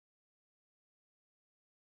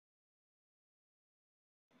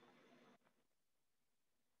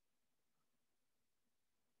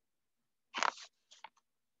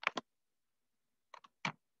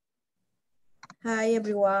Hi,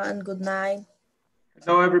 everyone. Good night.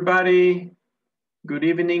 Hello, everybody. Good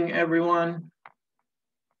evening, everyone.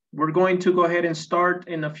 We're going to go ahead and start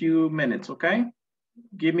in a few minutes, okay?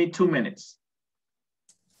 Give me 2 minutes.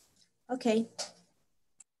 Okay.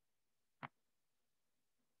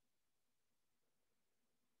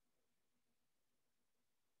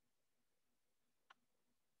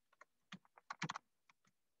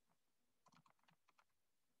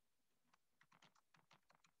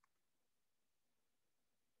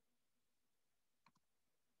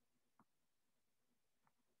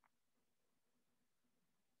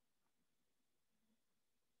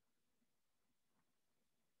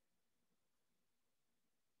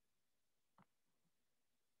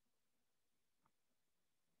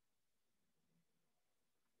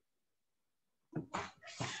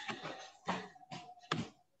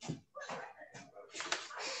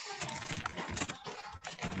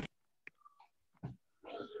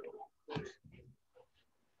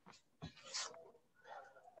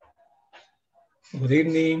 Good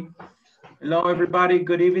evening. Hello, everybody.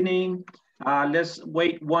 Good evening. Let's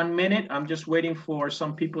wait 1 minute. I'm just waiting for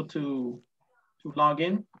some people to log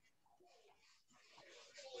in.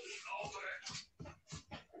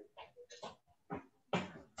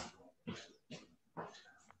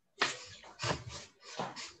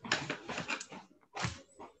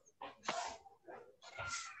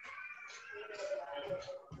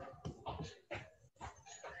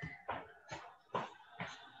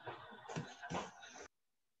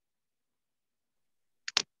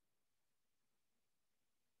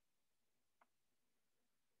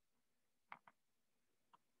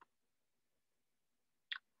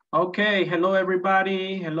 Okay, hello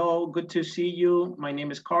everybody. Hello, good to see you. My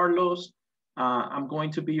name is Carlos. I'm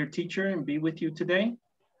going to be your teacher and be with you today.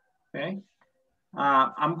 Okay.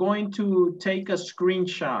 I'm going to take a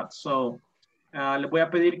screenshot. So, les voy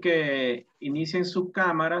a pedir que inicien sus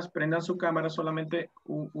cámaras, prendan su cámara solamente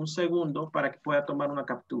un segundo para que pueda tomar una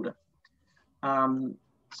captura.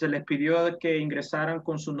 Se les pidió que ingresaran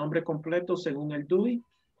con su nombre completo según el DUI.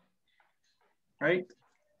 Right?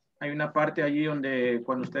 Hay una parte allí donde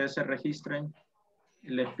cuando ustedes se registren,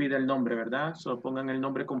 les pide el nombre, ¿verdad? So, pongan el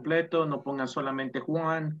nombre completo, no pongan solamente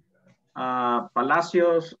Juan.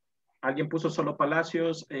 Palacios, alguien puso solo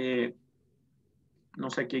Palacios,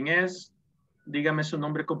 no sé quién es. Dígame su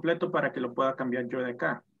nombre completo para que lo pueda cambiar yo de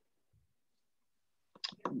acá.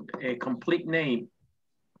 Complete name.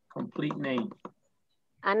 Complete name.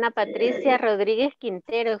 Ana Patricia Rodríguez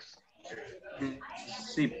Quinteros.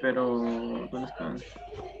 Sí, pero ¿dónde están?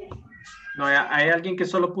 No, hay alguien que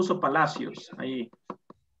solo puso Palacios ahí.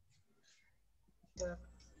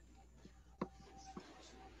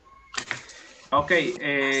 Okay,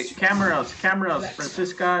 cameras,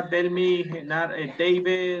 Francisca, Delmi,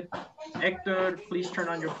 David, Héctor, please turn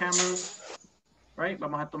on your cameras. Right,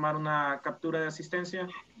 vamos a tomar una captura de asistencia.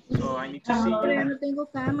 So I need to see you. No tengo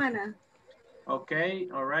cámara. Okay,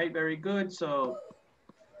 all right, very good. So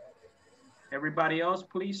everybody else,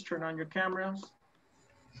 please turn on your cameras.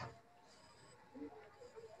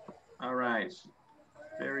 All right,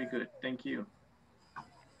 very good, thank you.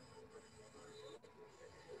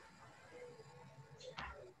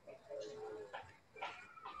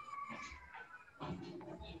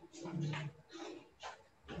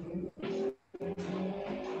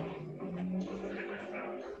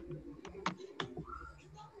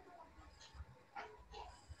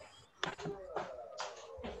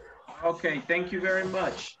 Okay, thank you very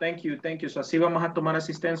much. Thank you. So así vamos a tomar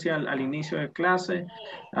asistencia al inicio de clase.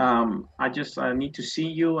 I need to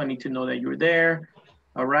see you. I need to know that you're there.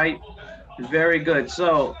 All right. Very good.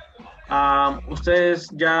 So, ustedes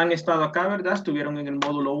ya han estado acá, ¿verdad? Estuvieron en el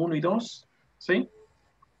módulo 1 y 2. ¿Sí?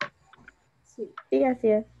 Sí, así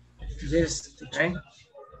es. Yes. Okay.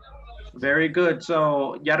 Very good.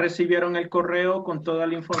 So, ¿ya recibieron el correo con toda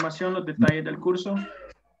la información, los detalles del curso?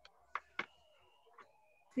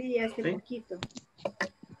 Sí, hace ¿Sí? poquito.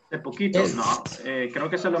 De poquito, Yes. no. Creo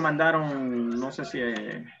que se lo mandaron, no sé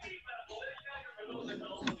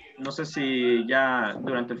si ya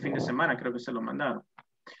durante el fin de semana, creo que se lo mandaron.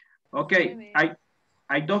 Ok,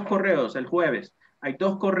 hay dos correos el jueves. Hay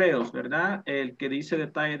dos correos, ¿verdad? El que dice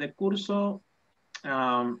detalle de curso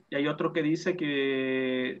y hay otro que dice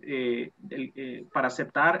que para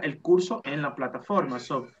aceptar el curso en la plataforma.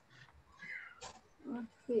 So,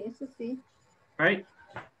 Sí, eso sí. right?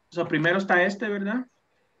 So, primero está este, ¿verdad?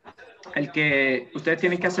 El que ustedes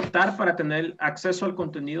tienen que aceptar para tener acceso al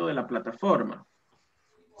contenido de la plataforma.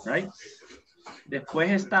 Right?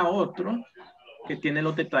 Después está otro que tiene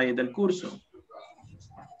los detalles del curso.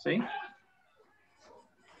 ¿Sí?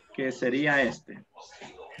 Que sería este.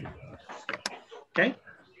 ¿Ok?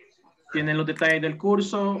 Tienen los detalles del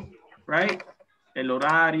curso, right? El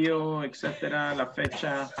horario, etcétera, la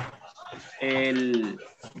fecha, el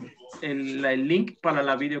link para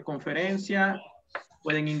la videoconferencia.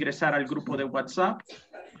 Pueden ingresar al grupo de WhatsApp.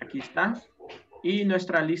 Aquí está. Y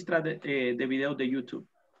nuestra lista de videos de YouTube.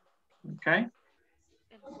 Ok.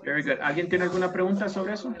 Very good. ¿Alguien tiene alguna pregunta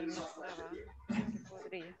sobre eso?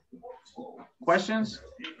 Questions?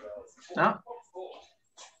 No?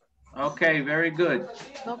 Okay, very good.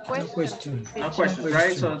 No No question. question. No questions,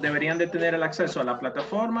 right? So deberían de tener el acceso a la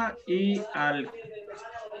plataforma y a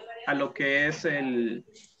lo que es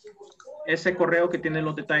ese correo que tiene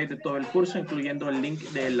los detalles de todo el curso, incluyendo el link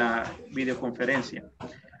de la videoconferencia.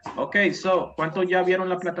 Okay, so, ¿cuántos ya vieron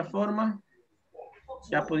la plataforma?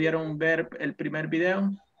 ¿Ya pudieron ver el primer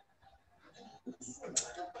video?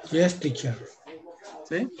 Yes, teacher.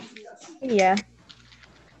 ¿Sí? Yeah.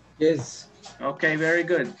 Yes. Okay, very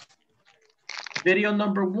good. Video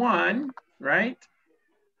number 1, right?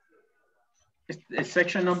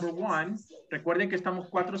 Section number 1. Recuerden que estamos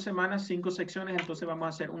 4 semanas, 5 secciones, entonces vamos a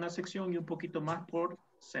hacer una sección y un poquito más por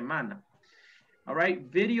semana. All right,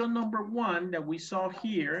 video number 1 that we saw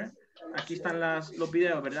here. Aquí están los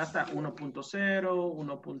videos, ¿verdad? Está 1.0,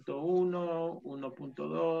 1.1,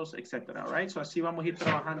 1.2, etcétera. All right, so así vamos a ir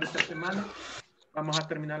trabajando esta semana. Vamos a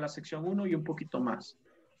terminar la sección 1 y un poquito más.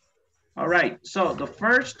 All right, so the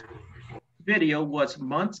first video was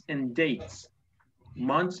months and dates.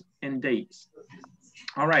 Months and dates.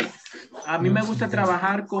 All right. A mí me gusta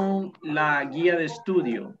trabajar con la guía de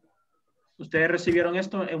estudio. ¿Ustedes recibieron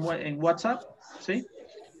esto en WhatsApp? ¿Sí?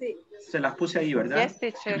 Sí. Se las puse ahí, ¿verdad? Yes,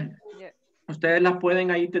 teacher. Yeah. Ustedes las pueden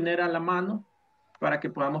ahí tener a la mano para que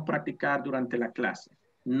podamos practicar durante la clase.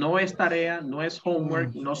 No es tarea, no es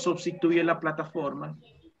homework, no sustituye la plataforma.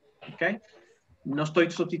 ¿Ok? No estoy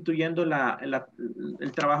sustituyendo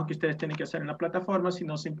el trabajo que ustedes tienen que hacer en la plataforma,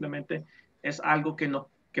 sino simplemente es algo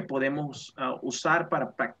que podemos usar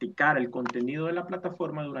para practicar el contenido de la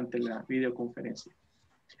plataforma durante la videoconferencia.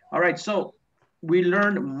 All right, so we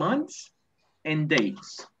learned months and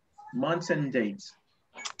dates. Months and dates.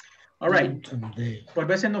 All right. Por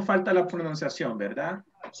veces nos falta la pronunciación, ¿verdad?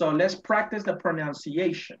 So let's practice the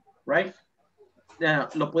pronunciation, right?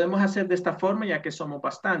 Lo podemos hacer de esta forma ya que somos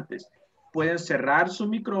bastantes. Pueden cerrar su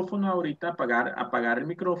micrófono ahorita, apagar el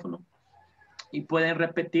micrófono y pueden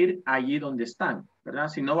repetir allí donde están, ¿verdad?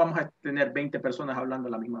 Si no, vamos a tener 20 personas hablando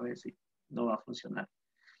a la misma vez y no va a funcionar.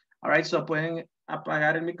 All right, so pueden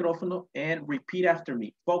apagar el micrófono and repeat after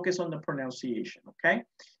me. Focus on the pronunciation, okay?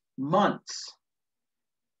 Months.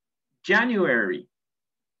 January.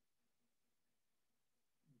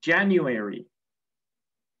 January.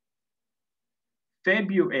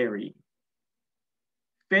 February.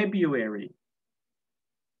 February.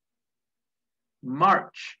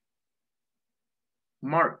 March.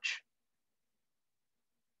 March.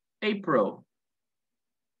 April.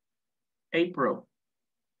 April.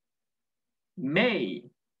 May.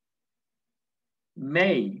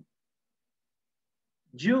 May.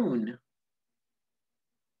 June.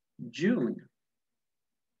 June.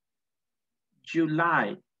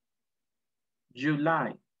 July.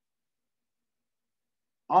 July.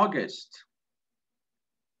 August.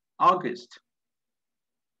 August.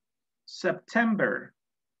 September.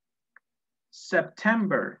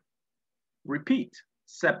 September. Repeat.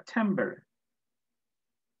 September.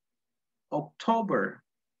 October.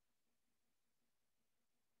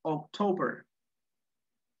 October.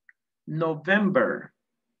 November.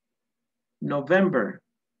 November.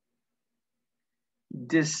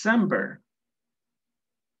 December.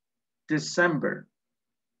 December.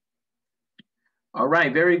 All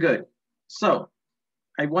right, very good. So,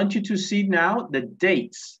 I want you to see now the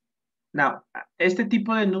dates. Now, este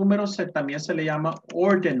tipo de números también se le llama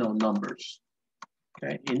ordinal numbers,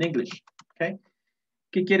 okay, in English, okay?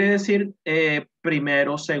 ¿Qué quiere decir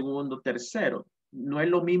primero, segundo, tercero? No es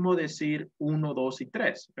lo mismo decir 1, 2 y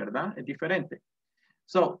 3, ¿verdad? Es diferente.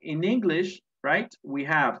 So, in English, right, we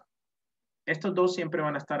have, estos dos siempre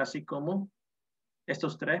van a estar así como,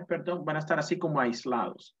 estos tres, perdón, van a estar así como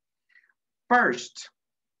aislados. First,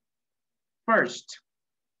 first,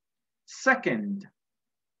 second,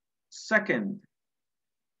 second,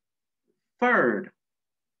 third,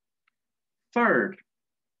 third,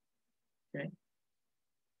 okay.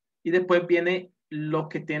 Y después viene los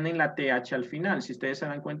que tienen la TH al final. Si ustedes se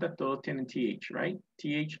dan cuenta, todos tienen TH, right?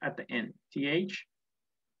 TH at the end. TH,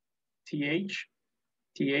 TH,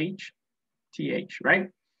 TH, TH,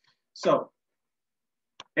 right? So,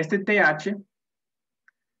 este TH,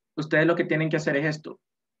 ustedes lo que tienen que hacer es esto.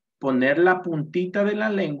 Poner la puntita de la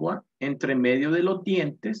lengua entre medio de los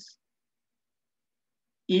dientes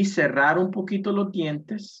y cerrar un poquito los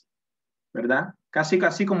dientes ¿verdad?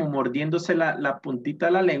 Casi como mordiéndose la puntita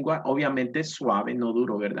de la lengua, obviamente suave, no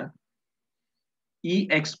duro, ¿verdad?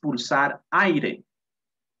 Y expulsar aire.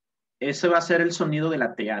 Ese va a ser el sonido de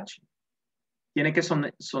la TH. Tiene que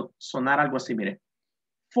sonar algo así, mire.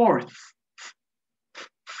 Fourth.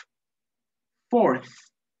 Fourth.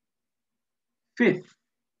 Fifth.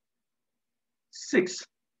 Sixth.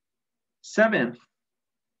 Seventh.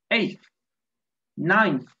 Eighth.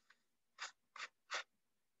 Ninth.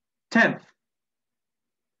 10th.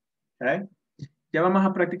 Okay. Ya vamos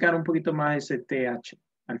a practicar un poquito más ese TH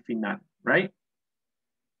al final, right?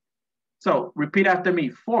 So, repeat after me.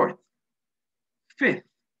 Fourth, fifth,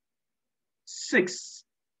 sixth,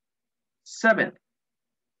 seventh,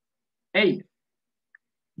 eighth,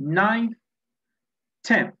 ninth,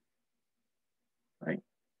 10th. Right?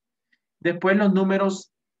 Después los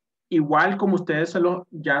números, igual como ustedes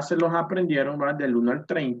ya se los aprendieron, ¿verdad? Del 1 al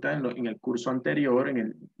 30 en el curso anterior, en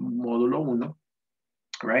el módulo 1,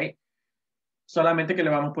 right? Solamente que le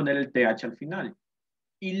vamos a poner el TH al final.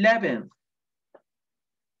 11th,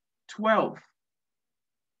 12th,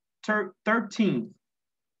 13th,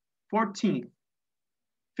 14th,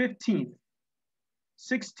 15th,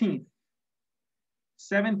 16th,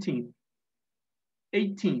 17th,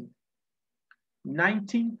 18th,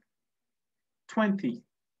 19th, 20th,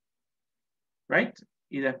 right?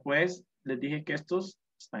 Y después les dije que estos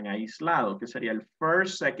están aislados, que sería el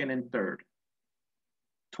first, second, and third.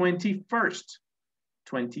 21st,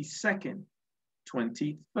 22nd,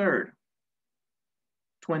 23rd,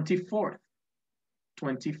 24th,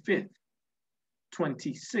 25th,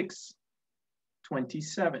 26th,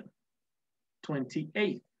 27th,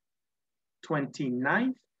 28th,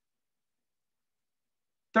 29th,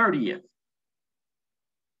 30th.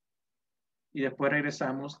 Y después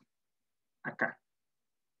regresamos acá.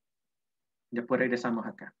 Después regresamos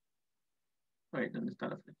acá. Wait, ¿dónde está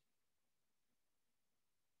la flecha?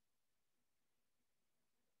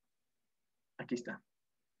 Aquí está.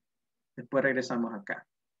 Después regresamos acá.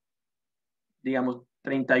 Digamos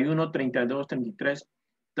 31, 32, 33,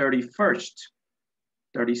 31st,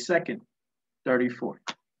 32nd,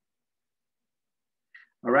 34th.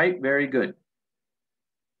 All right, very good.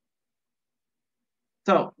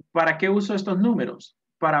 So, ¿para qué uso estos números?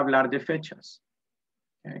 Para hablar de fechas.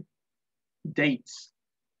 Okay. Dates.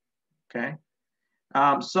 Okay.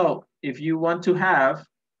 So, if you want to have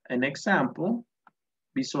an example,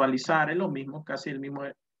 visualizar es lo mismo, casi el mismo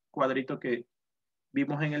cuadrito que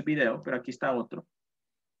vimos en el video, pero aquí está otro.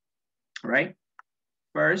 All right.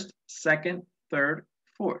 First, second, third,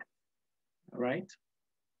 fourth. All right.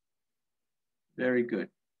 Very good.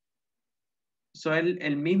 So,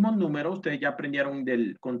 el mismo número, ustedes ya aprendieron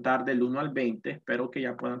del contar del 1 al 20. Espero que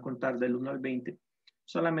ya puedan contar del 1 al 20.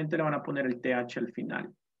 Solamente le van a poner el TH al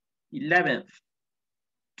final. 11th,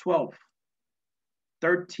 12th,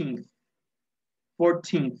 13th,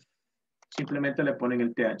 14th. Simplemente le ponen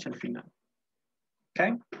el TH al final.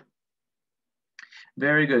 Okay?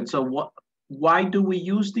 Very good. So, why do we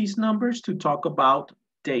use these numbers? To talk about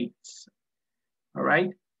dates. All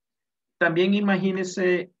right? También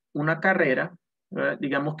imagínese una carrera.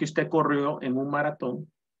 Digamos que usted corrió en un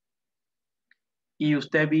maratón y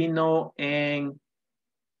usted vino en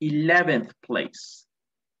 11th place.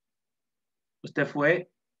 Usted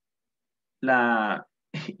fue la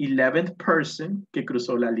 11th person que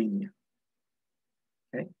cruzó la línea.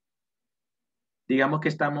 Okay. Digamos que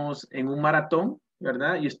estamos en un maratón,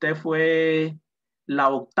 ¿verdad? Y usted fue la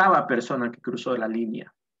 8ª persona que cruzó la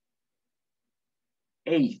línea.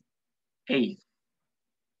 Eighth.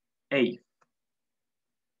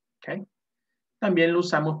 Okay. También lo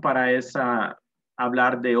usamos para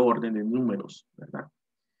hablar de orden, de números, ¿verdad?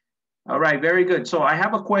 All right, very good. So I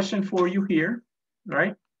have a question for you here,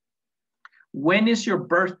 right? When is your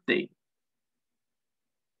birthday?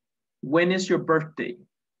 When is your birthday?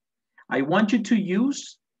 I want you to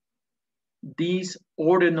use these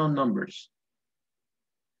ordinal numbers.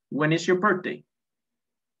 When is your birthday?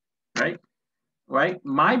 Right? Right?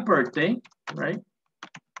 My birthday, right,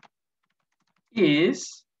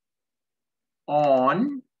 is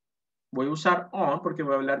on, voy a usar on porque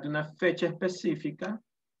voy a hablar de una fecha específica,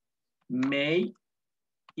 May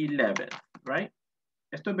 11th, right?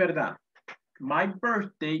 Esto es verdad. My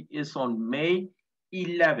birthday is on May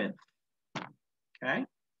 11th. Okay?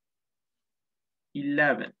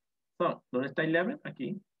 11. So, ¿dónde está 11?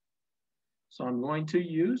 Aquí. So, I'm going to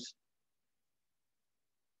use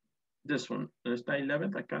this one. ¿Dónde está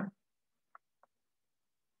 11? Acá.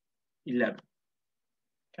 11.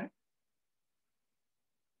 Okay?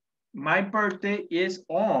 My birthday is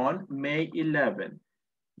on May 11.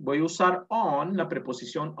 Voy a usar on, la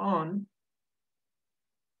preposición on,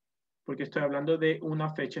 porque estoy hablando de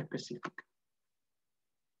una fecha específica.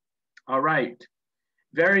 All right.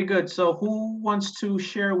 Very good. So who wants to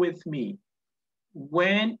share with me?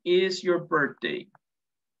 When is your birthday?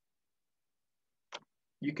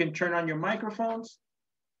 You can turn on your microphones.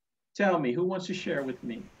 Tell me, who wants to share with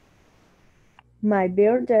me? My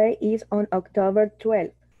birthday is on October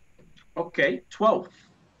 12th. Okay, 12th,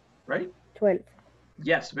 right? 12th.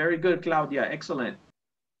 Yes, very good, Claudia. Excellent.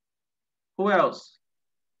 Who else?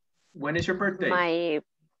 When is your birthday? My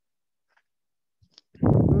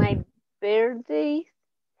birthday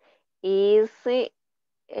is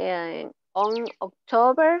on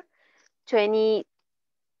October 22.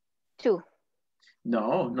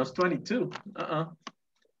 No, not 22.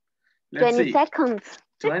 Let's 22nd. see.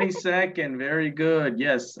 22nd, very good.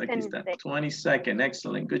 Yes, aquí está. 22nd,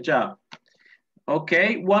 excellent, good job.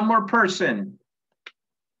 Okay, one more person.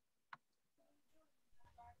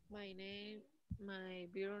 My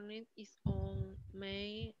birthday is on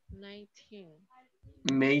May 19th.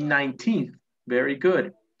 May 19th, very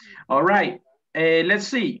good. All right, let's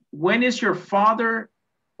see. When is your father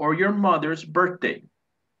or your mother's birthday?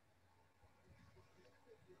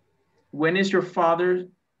 When is your father's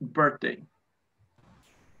birthday?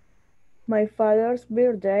 My father's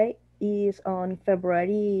birthday is on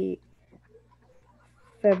February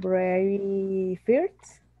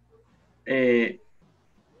 1st.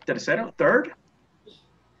 Tercero, third?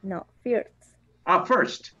 No, 1st. Ah,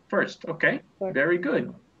 first, okay. First. Very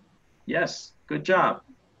good. Yes, good job.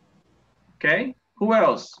 Okay, who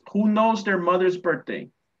else? Who knows their mother's birthday?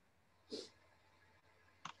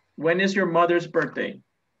 When is your mother's birthday?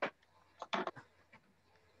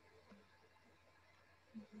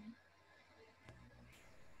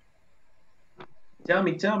 Tell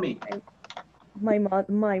me. My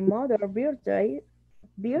mother's birthday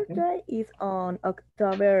is on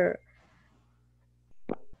October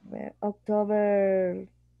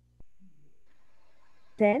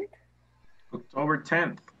 10th. October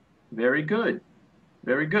 10th. Very good.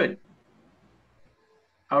 Very good.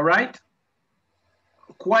 All right.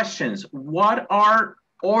 Questions. What are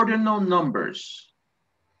ordinal numbers?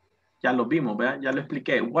 Ya lo vimos, ¿verdad? Ya lo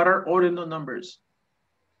expliqué. What are ordinal numbers?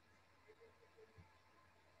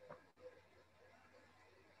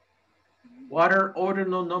 What are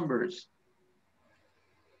ordinal numbers?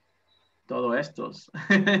 Todos estos.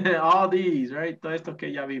 All these, right? Todo esto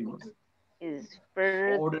que ya vimos. Is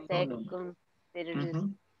first, Ordinal second, third.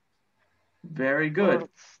 Very good.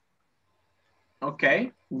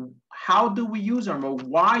 Okay. How do we use them, or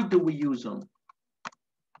why do we use them?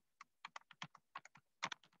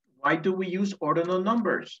 Why do we use ordinal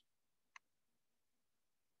numbers?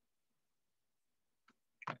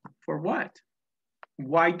 For what?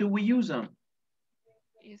 Why do we use them?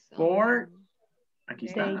 For, aquí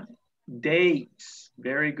está. Dates.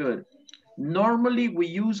 Very good. Normally we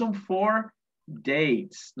use them for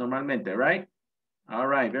dates, normalmente, right? All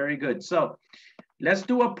right, very good. So let's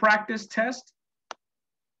do a practice test.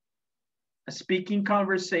 A speaking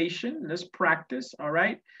conversation. Let's practice, all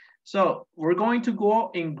right? So we're going to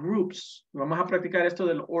go in groups. Vamos a practicar esto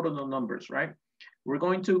de los ordinal numbers, right? We're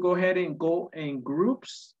going to go ahead and go in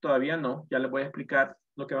groups. Todavía no, ya les voy a explicar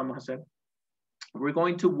lo que vamos a hacer. We're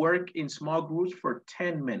going to work in small groups for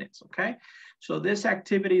 10 minutes, okay? So this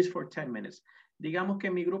activity is for 10 minutes. Digamos que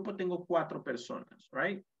en mi grupo tengo 4 personas,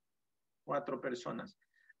 right? 4 personas.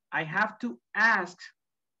 I have to ask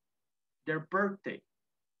their birthday,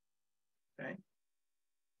 okay?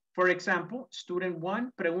 For example, student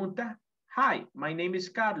 1 pregunta, hi, my name is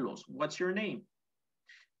Carlos. What's your name?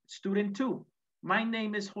 Student 2, my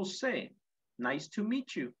name is Jose. Nice to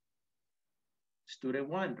meet you. Student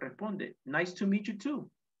 1 responde, nice to meet you too.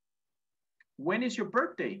 When is your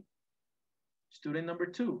birthday? Student number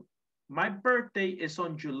 2, my birthday is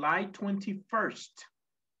on July 21st.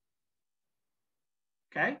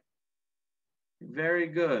 Okay? Very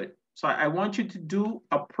good. So I want you to do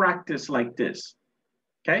a practice like this.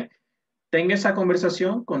 Okay? Tenga esa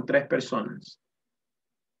conversación con 3 personas.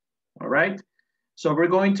 All right? So we're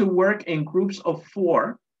going to work in groups of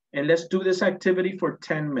 4, and let's do this activity for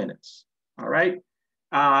 10 minutes. All right?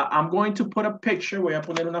 I'm going to put a picture. Voy a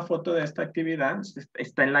poner una foto de esta actividad.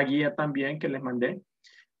 Está en la guía también que les mandé.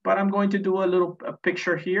 But I'm going to do a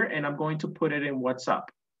picture here, and I'm going to put it in WhatsApp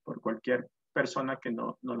por cualquier persona que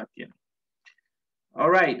no la tiene. All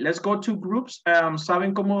right, let's go to groups.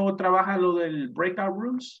 ¿Saben cómo trabaja lo del breakout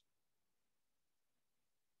rooms?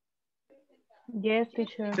 Yes,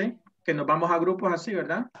 teacher. Sí, que nos vamos a grupos así,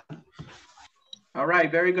 ¿verdad? All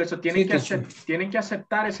right, very good. So tienen que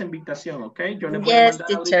aceptar esa invitación, ¿ok? Yo les voy a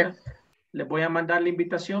mandar ahorita, les voy a mandar la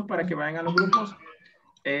invitación para que vayan a los grupos.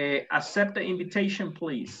 Accept the invitation,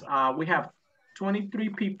 please. We have 23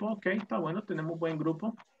 people. Okay, está bueno, tenemos buen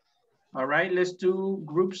grupo. All right, let's do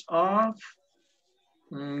groups of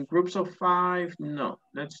 5. No,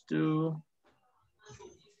 let's do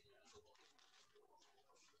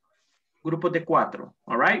grupos de 4.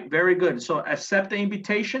 All right, very good. So accept the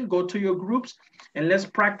invitation, go to your groups, and let's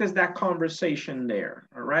practice that conversation there.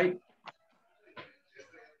 All right.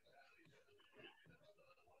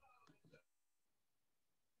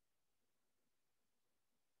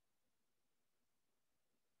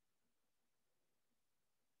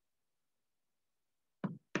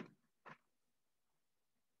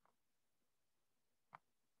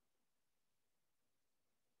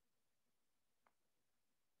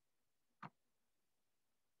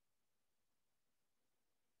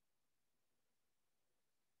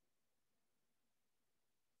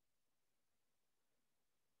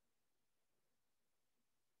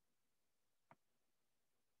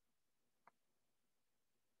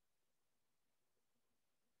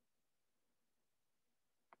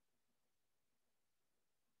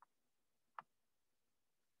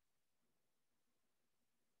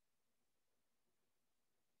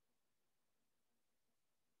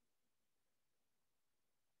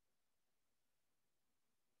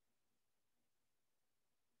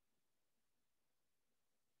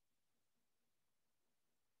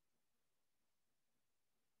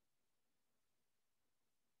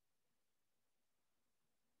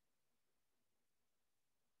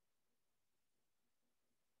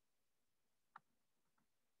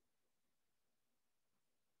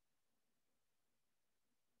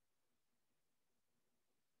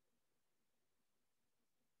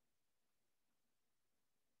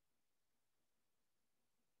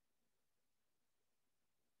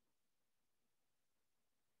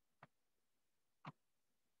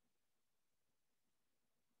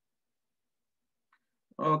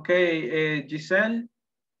 Okay, Giselle,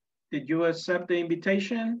 did you accept the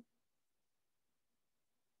invitation?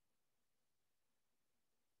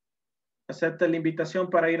 Acepta la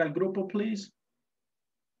invitación para ir al grupo, please.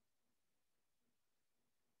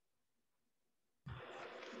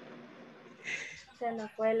 Se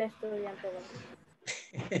nos fue el estudiante.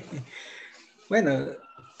 Bueno,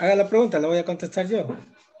 haga la pregunta, la voy a contestar yo.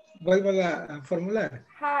 Vuelvo a formular.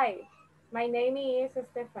 Hi, my name is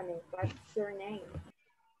Stephanie. What's your name?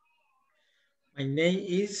 My name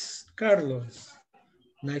is Carlos.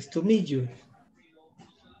 Nice to meet you.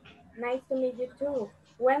 Nice to meet you too.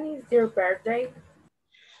 When is your birthday?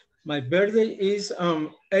 My birthday is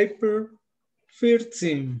April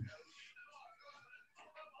 13.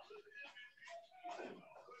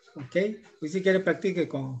 Ok, hoy si quiere practique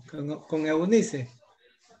con Eunice.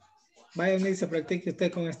 Vaya Eunice, practique usted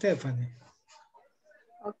con Stephanie.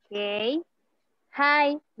 Okay.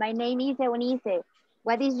 Hi, my name is Eunice.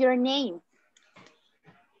 What is your name?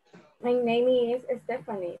 My name is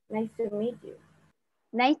Stephanie. Nice to meet you.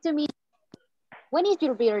 Nice to meet you. When is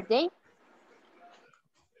your birthday?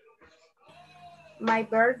 My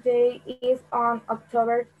birthday is on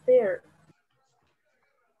October 3rd.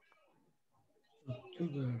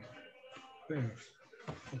 October 1st.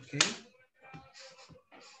 Ok.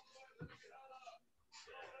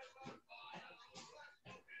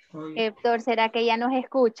 Hoy. Héctor, ¿será que ya nos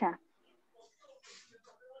escucha?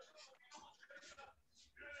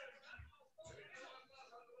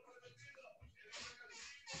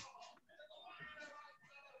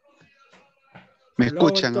 ¿Me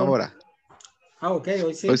escuchan ahora? Ah, ok,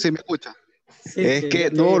 hoy sí. Hoy sí me escuchan. Sí, Es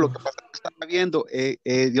que no, lo que pasa es que estaba viendo,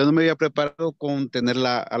 yo no me había preparado con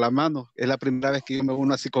tenerla a la mano. Es la primera vez que yo me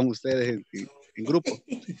uno así con ustedes en grupo.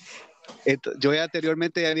 Yo ya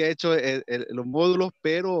anteriormente había hecho los módulos,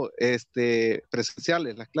 pero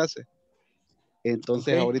presenciales, las clases.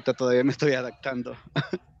 Entonces ahorita todavía me estoy adaptando.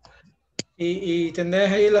 ¿Y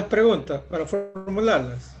tenés ahí las preguntas para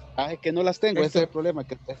formularlas? Ah, es que no las tengo, ese es el problema,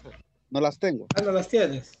 que no las tengo. Ah, no las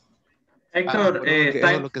tienes. Héctor, eso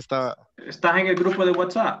es lo que estaba... ¿estás en el grupo de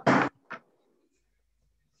WhatsApp?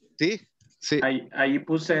 Sí, sí. Ahí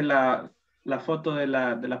puse la foto de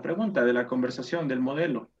la pregunta, de la conversación, del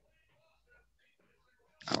modelo.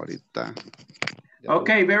 Ahorita. Ok,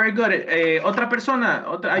 very good. Otra persona,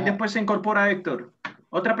 ahí después se incorpora Héctor.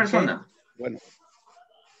 Otra persona. Bueno.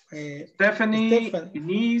 Stephanie,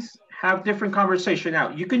 Denise, have different conversation now.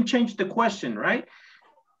 You can change the question, right?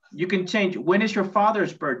 You can change, when is your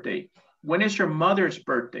father's birthday? When is your mother's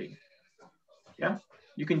birthday? Yeah,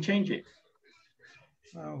 you can change it.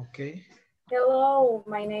 Okay. Hello,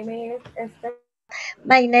 my name is Esther.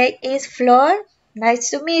 My name is Flor.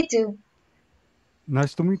 Nice to meet you.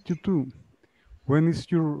 Nice to meet you too. When is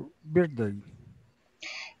your birthday?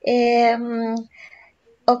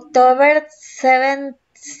 October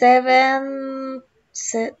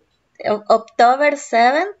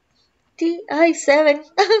 70, ay, 7.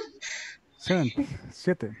 7.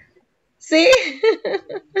 Sí.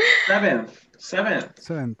 Seventh.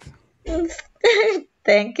 7th.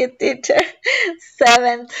 Thank you, teacher.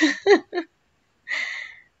 7th.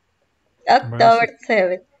 Vaya, October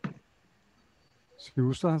 7th. si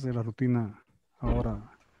gustas hacer la rutina ahora.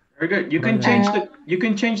 Very good. You can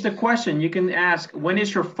change the question. You can ask, when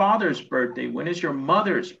is your father's birthday? When is your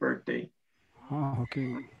mother's birthday?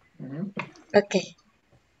 Okay. Okay.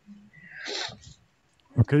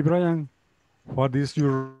 Okay, Brian. What is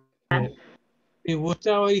your... Si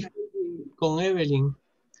gusta hoy con Evelyn.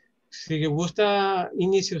 Si gusta,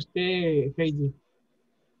 inicie usted, Heidi.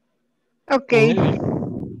 Okay.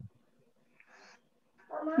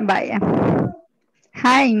 Vaya.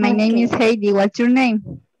 Hi, my name is Heidi. What's your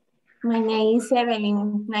name? My name is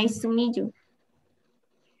Evelyn. Nice to meet you.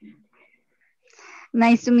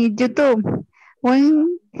 Nice to meet you too.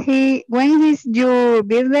 When is your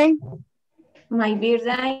birthday? My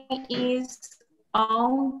birthday is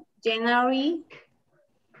on January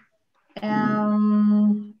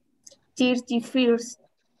 31st.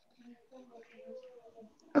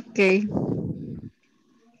 Okay.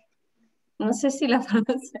 No sé si la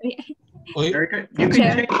pronuncia bien. Very good.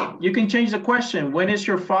 You can change the question. When is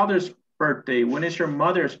your father's birthday? When is your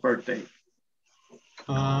mother's birthday?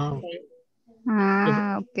 Okay.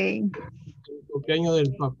 El cumpleaños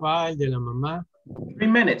del papá, el de la mamá. 3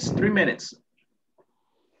 minutes. 3 minutes.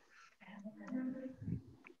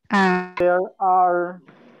 There are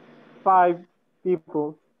 5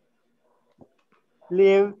 people.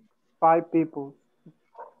 Live 5 people.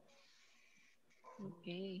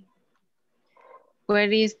 Okay.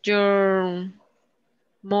 Where is your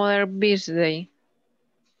mother's birthday?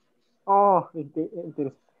 Oh,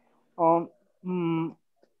 interesting.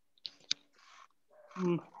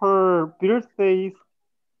 Her birthday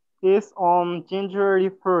is on January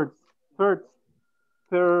 1st.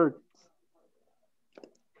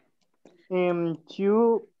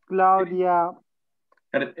 To Claudia.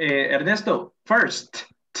 Ernesto, first.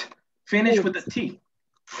 Finish with the T.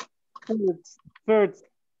 First.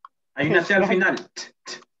 Hay una T al final.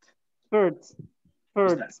 First.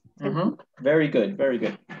 Very good, very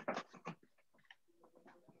good.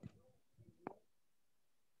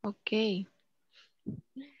 Okay.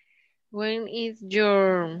 When is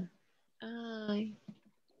your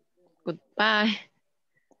goodbye?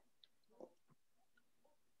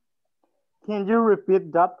 Can you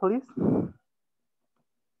repeat that, please?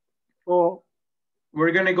 Oh,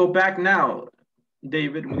 we're gonna go back now,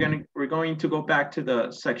 David. We're going to go back to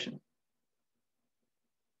the section.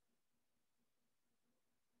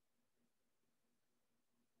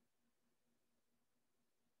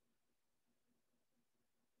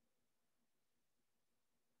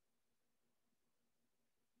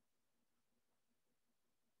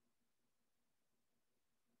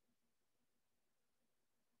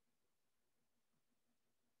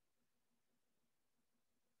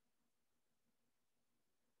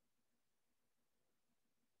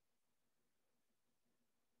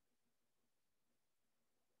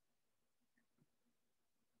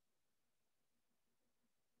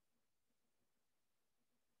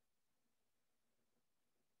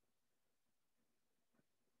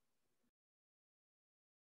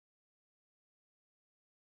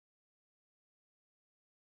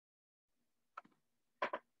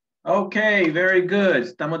 Okay, very good.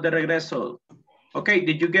 Estamos de regreso. Okay,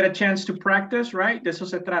 did you get a chance to practice, right? De eso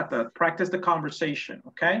se trata. Practice the conversation,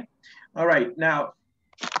 okay? All right, now,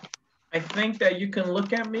 I think that you can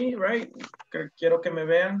look at me, right? Quiero que me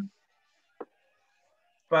vean.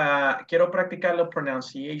 Quiero practicar la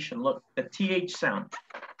pronunciation. Look, the TH sound.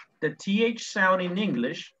 The TH sound in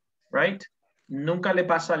English, right? Nunca le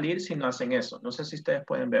va a salir si no hacen eso. No sé si ustedes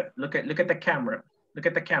pueden ver. Look at the camera. Look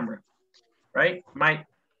at the camera, right?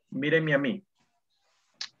 Mírenme a mí.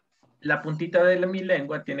 La puntita de mi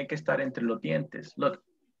lengua tiene que estar entre los dientes. Look.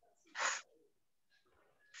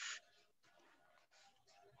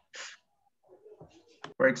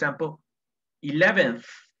 For example, 11th,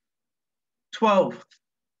 12th,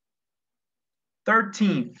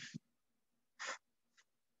 13th,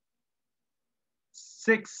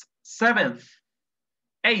 6th, 7th,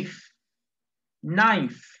 8th,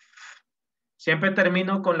 9th. Siempre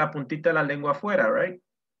termino con la puntita de la lengua afuera, right?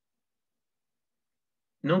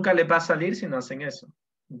 Nunca les va a salir si no hacen eso.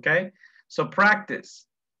 Okay? So practice.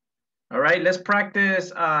 All right, let's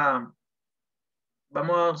practice.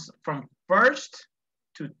 Vamos from first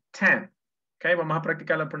to 10. Okay, vamos a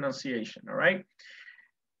practicar la pronunciation. All right.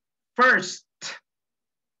 First.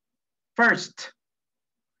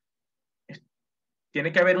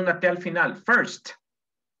 Tiene que haber una T al final. First.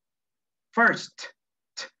 First.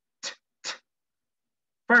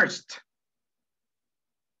 First.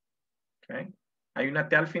 Okay. Hay una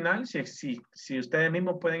T al final. Si ustedes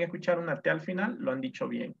mismos pueden escuchar una T al final, lo han dicho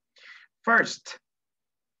bien. First.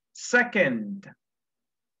 Second.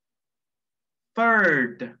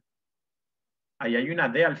 Third. Ahí hay una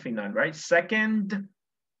D al final, right? Second.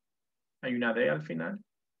 Hay una D al final.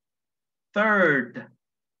 Third.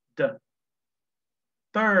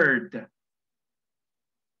 Third.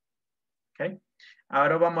 Okay.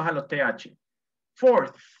 Ahora vamos a los TH.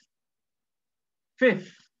 Fourth.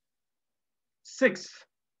 Fifth. Sixth.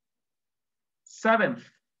 Seventh.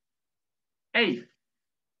 Eighth.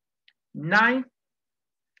 Ninth.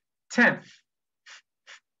 Tenth.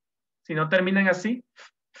 Si no terminan así,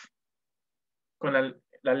 con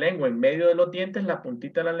la lengua en medio de los dientes, la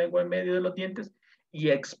puntita de la lengua en medio de los dientes y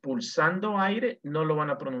expulsando aire, no lo van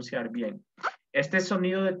a pronunciar bien. Este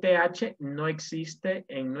sonido de TH no existe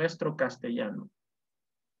en nuestro castellano.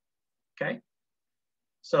 ¿Ok?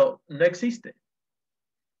 So, no existe.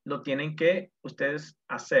 Lo tienen que ustedes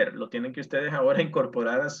hacer. Lo tienen que ustedes ahora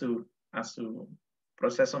incorporar a su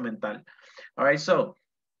proceso mental. All right, so,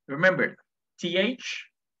 remember, TH,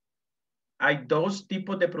 hay dos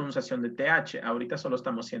tipos de pronunciación de TH. Ahorita solo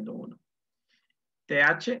estamos haciendo uno.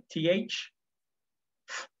 TH, TH.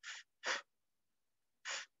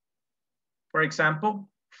 For example,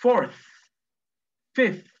 fourth,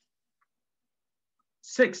 fifth,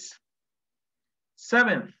 sixth,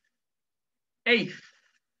 seventh, eighth,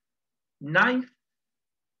 ninth,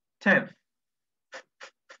 10th,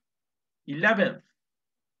 11th.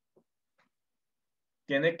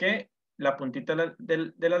 Tiene que, la puntita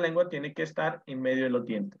de la lengua tiene que estar en medio de los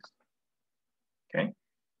dientes. ¿Ok?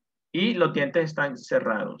 Y los dientes están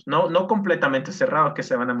cerrados. No completamente cerrados que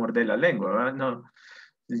se van a morder la lengua, ¿verdad? No,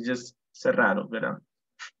 it's just cerrados, ¿verdad?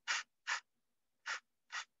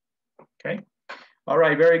 Okay. All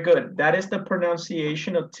right, very good. That is the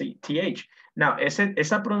pronunciation of TH. Now,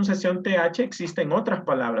 esa pronunciación TH existe en otras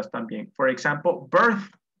palabras también. For example,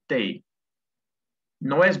 birthday.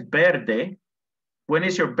 No es verde. When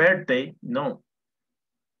is your birthday? No.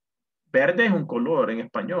 Verde es un color en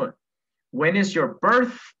español. When is your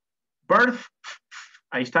birth?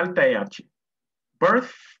 Ahí está el TH.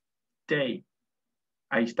 Birthday.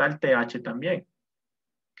 Ahí está el TH también.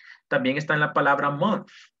 También está en la palabra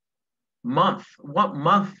month. Month. What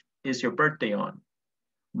month is your birthday on?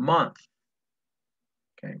 Month.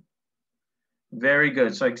 Okay. Very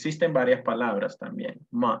good. So existen varias palabras también.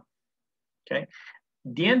 Month. Okay.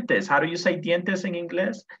 Dientes. How do you say dientes en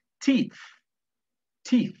inglés? Teeth.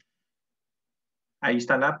 Teeth. Ahí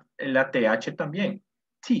está la TH también.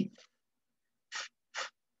 Teeth.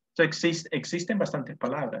 So existen bastantes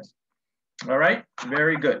palabras. All right.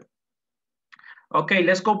 Very good. Okay,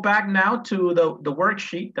 let's go back now to the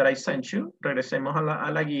worksheet that I sent you. Regresemos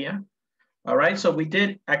a la guía. All right, so we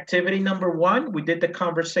did activity number 1. We did the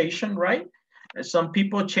conversation, right? Some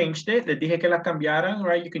people changed it. Les dije que la cambiaran,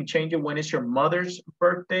 right? You can change it when it's your mother's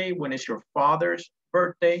birthday, when it's your father's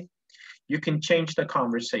birthday. You can change the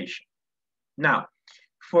conversation. Now,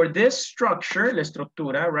 for this structure, la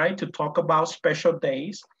estructura, right, to talk about special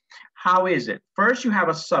days, how is it? First, you have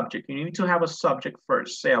a subject. You need to have a subject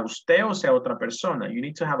first. Sea usted o sea otra persona. You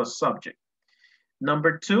need to have a subject.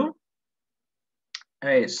 Number 2,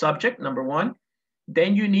 a subject, number 1.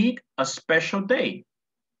 Then you need a special day.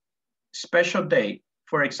 Special day.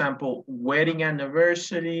 For example, wedding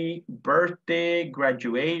anniversary, birthday,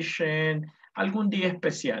 graduation, algún día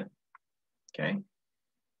especial. Okay.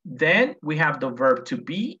 Then we have the verb to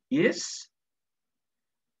be, is.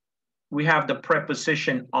 We have the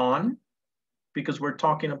preposition on, because we're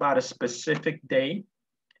talking about a specific day.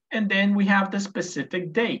 And then we have the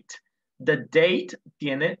specific date. The date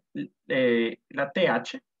tiene la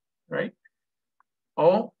TH, right?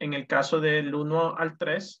 O en el caso del 1 al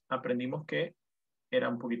 3, aprendimos que era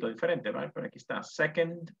un poquito diferente, right? Pero aquí está,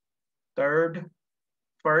 second, third,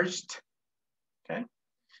 first, okay?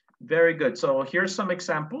 Very good. So here's some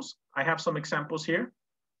examples. I have some examples here.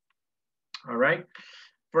 All right.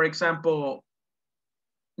 For example,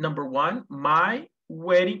 number 1, my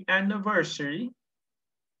wedding anniversary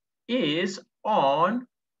is on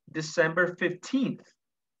December 15th.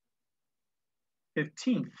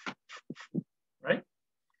 15th, right?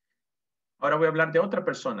 Ahora voy a hablar de otra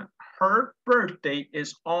persona. Her birthday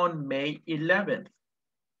is on May 11th.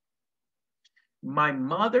 My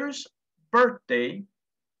mother's birthday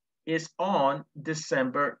is on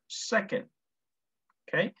December 2nd.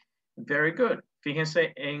 Okay, very good.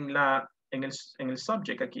 Fíjense en el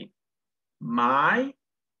subject aquí. My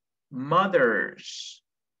mother's.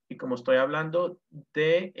 y como estoy hablando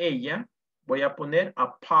de ella, voy a poner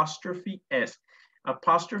apostrophe S.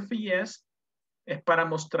 Apostrophe S es para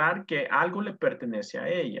mostrar que algo le pertenece a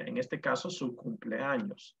ella. En este caso, su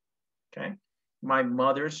cumpleaños. Okay? My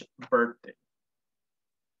mother's birthday.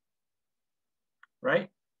 Right?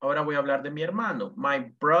 Ahora voy a hablar de mi hermano.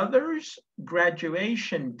 My brother's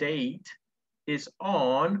graduation date is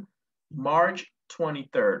on March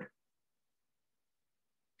 23rd.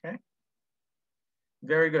 Okay?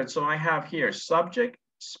 Very good. So I have here subject,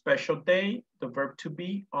 special day, the verb to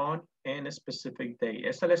be, on, and a specific day.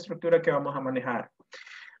 Esta es la estructura que vamos a manejar.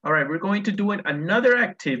 All right, we're going to do another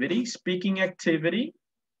activity, speaking activity.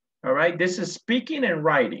 All right, this is speaking and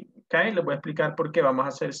writing. Okay, les voy a explicar por qué vamos a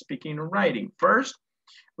hacer speaking and writing. First,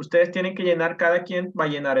 ustedes tienen que llenar, cada quien va a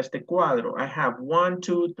llenar este cuadro. I have 1,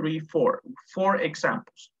 2, 3, 4. 4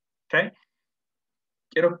 examples. Okay.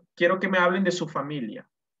 Quiero que me hablen de su familia.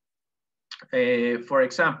 For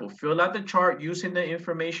example, fill out the chart using the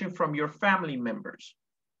information from your family members.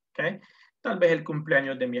 Okay. Tal vez el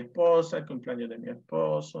cumpleaños de mi esposa, el cumpleaños de mi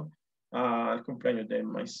esposo, el cumpleaños de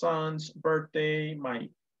my son's birthday, my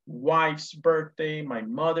wife's birthday, my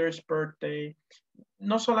mother's birthday.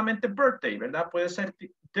 No solamente birthday, ¿verdad? Puede ser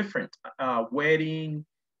different. Wedding,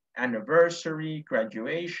 anniversary,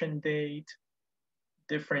 graduation date,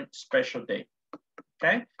 different special day.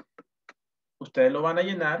 Okay. Ustedes lo van a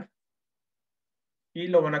llenar y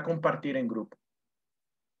lo van a compartir en grupo.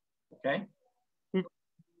 Okay.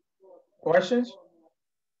 Questions?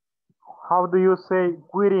 How do you say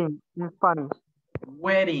wedding in Spanish?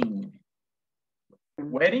 Wedding.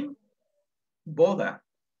 Wedding, boda.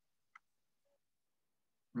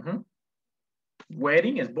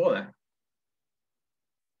 Wedding es boda.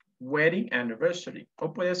 Wedding anniversary. O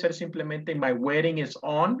puede ser simplemente my wedding is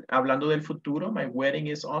on, hablando del futuro. My wedding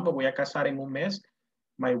is on, me voy a casar en un mes.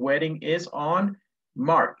 My wedding is on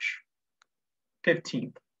March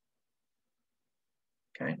 15th.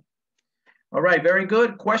 Okay. All right, very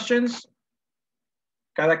good. Questions?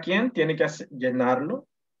 Cada quien tiene que llenarlo,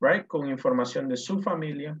 right? Con información de su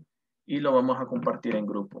familia y lo vamos a compartir en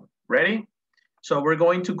grupo. Ready? So we're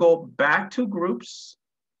going to go back to groups.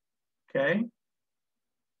 Okay.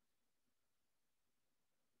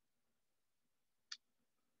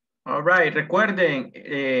 All right, recuerden,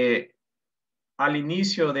 al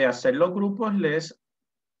inicio de hacer los grupos les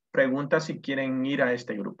pregunta si quieren ir a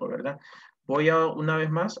este grupo, ¿verdad? Voy a una vez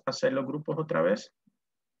más hacer los grupos otra vez.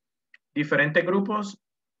 Diferentes grupos,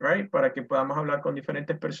 right? Para que podamos hablar con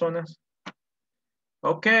diferentes personas.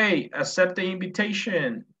 Okay, accept the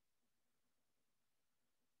invitation.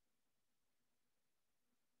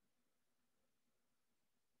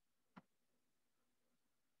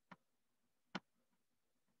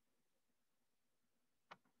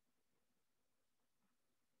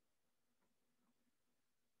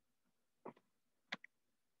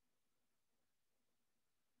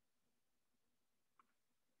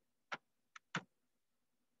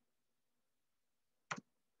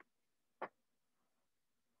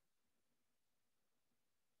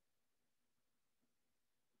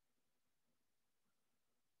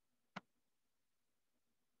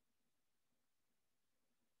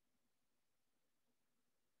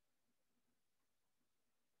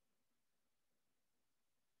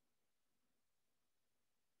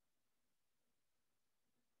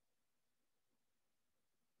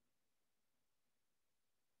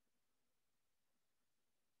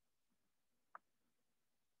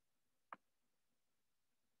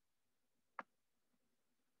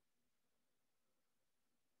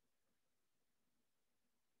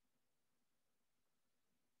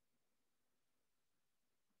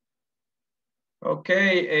 Ok,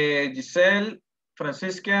 Giselle,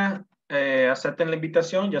 Francisca, acepten la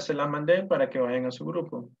invitación, ya se la mandé para que vayan a su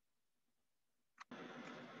grupo.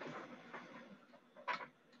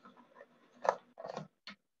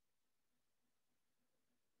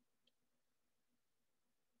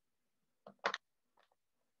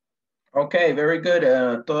 Ok, very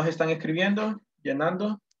good. Todos están escribiendo,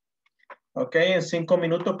 llenando. Ok, en 5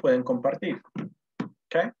 minutos pueden compartir.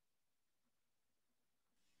 Ok.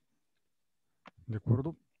 De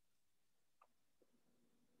acuerdo.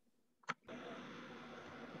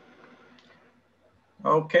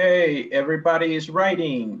 Okay, everybody is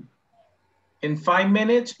writing. In 5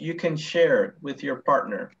 minutes, you can share with your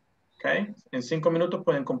partner. Okay, en 5 minutos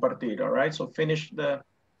pueden compartir. All right, so finish the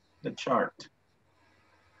chart.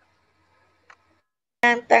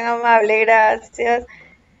 Tan amable, gracias.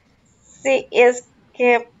 Sí, es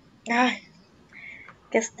que,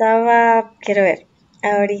 que estaba, quiero ver,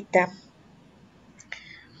 ahorita.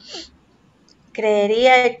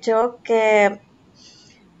 Creería yo que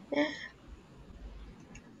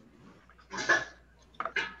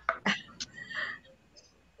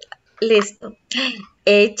Listo.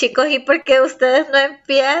 Chicos, ¿y por qué ustedes no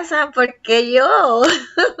empiezan? Porque yo.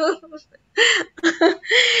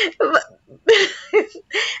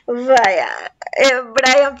 Vaya,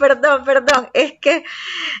 Brian, perdón, es que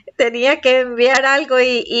tenía que enviar algo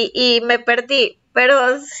y me perdí,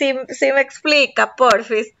 pero sí me explica,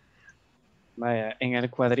 porfis. Vaya, en el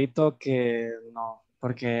cuadrito que no,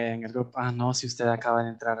 porque en el grupo, no, si usted acaba de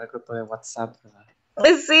entrar al grupo de WhatsApp, ¿verdad?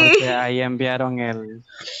 Sí. Porque ahí enviaron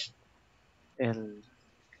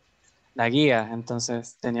la guía,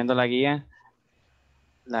 entonces teniendo la guía,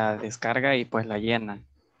 la descarga y pues la llena.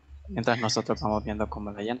 Mientras nosotros vamos viendo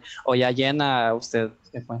cómo la llena. O ya llena, usted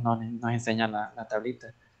después nos enseña la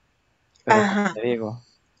tablita. Pero como te digo,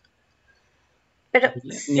 Pero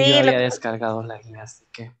ni yo sí, había descargado la guía, así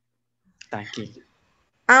que tranquilo.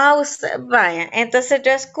 Usted, vaya, entonces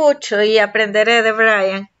yo escucho y aprenderé de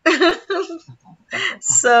Brian.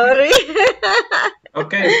 Sorry.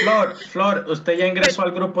 Ok, Flor, usted ya ingresó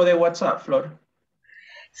al grupo de WhatsApp, Flor.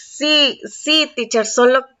 Sí, teacher,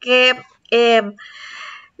 solo que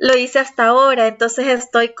lo hice hasta ahora, entonces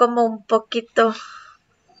estoy como un poquito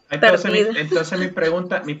perdida. Entonces mi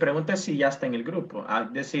pregunta es si ya está en el grupo.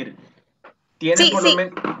 Es decir, tiene por lo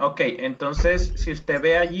menos. Ok, entonces si usted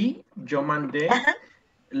ve allí, yo mandé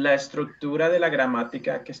la estructura de la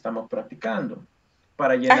gramática que estamos practicando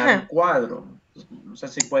para llenar el cuadro. No sé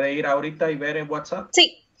si puede ir ahorita y ver en WhatsApp.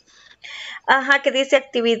 Sí. Que dice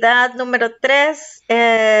actividad número 3.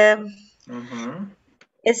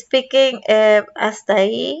 Speaking, hasta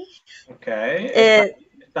ahí. Ok.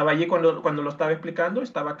 ¿Estaba allí cuando lo estaba explicando?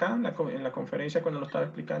 ¿Estaba acá en la conferencia cuando lo estaba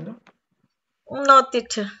explicando? No,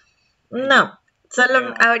 teacher. No.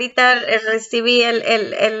 Solo ahorita recibí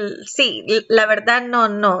sí, la verdad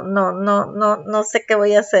no sé qué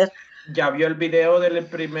voy a hacer. ¿Ya vio el video de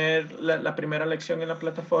la primera lección en la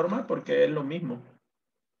plataforma? Porque es lo mismo.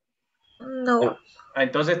 No.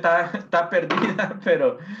 Entonces está perdida,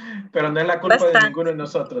 pero no es la culpa de ninguno de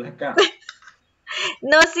nosotros de acá.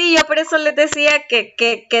 No, sí, yo por eso les decía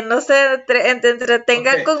que no se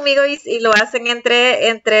entretengan conmigo y lo hacen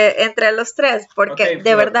entre los tres, porque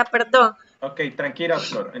de verdad, perdón. Ok, tranquila,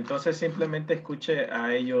 Flor. Entonces simplemente escuche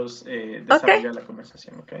a ellos desarrollar la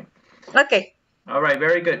conversación, ¿ok? Ok. All right,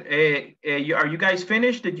 very good. Are you guys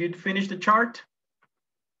finished? Did you finish the chart?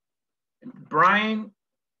 Brian,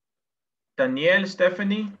 Daniel,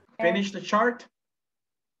 Stephanie, finish the chart?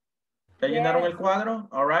 ¿Ya llenaron el cuadro?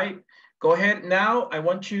 All right. Go ahead now. I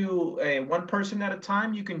want you, one person at a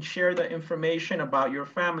time, you can share the information about your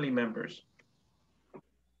family members.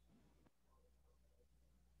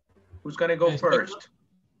 Who's going to go first?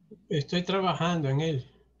 Estoy trabajando en él.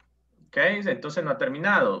 Okay, entonces no ha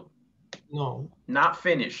terminado. No. Not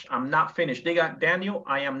finished. I'm not finished. Diga, Daniel,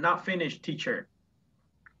 I am not finished, teacher.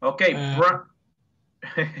 Okay,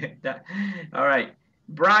 all right.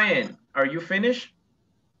 Brian, are you finished?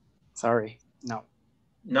 Sorry, no.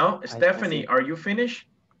 No? Stephanie, are you finished?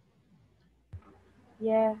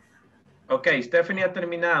 Yes. Okay, Stephanie ha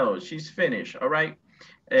terminado. She's finished. All right.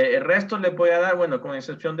 El resto les voy a dar, bueno, con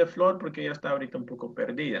excepción de Flor, porque ella está ahorita un poco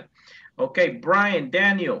perdida. Okay, Brian,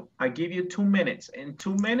 Daniel, I give you 2 minutes. In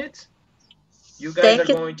 2 minutes, you guys are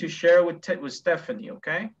going to share with Stephanie,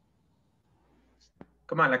 okay?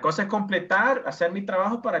 Come on, la cosa es completar, hacer mi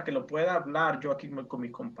trabajo para que lo pueda hablar yo aquí con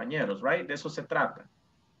mis compañeros, right? De eso se trata.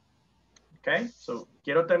 Okay, so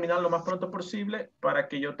quiero terminar lo más pronto posible para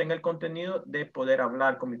que yo tenga el contenido de poder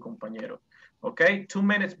hablar con mi compañero. Okay, 2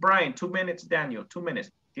 minutes, Brian, 2 minutes, Daniel, 2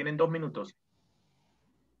 minutes. Tienen 2 minutos.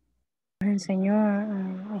 El señor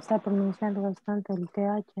está pronunciando bastante el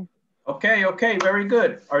TH. Okay, very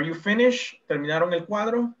good. Are you finished? ¿Terminaron el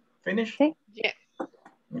cuadro? Finished? Sí. Yeah.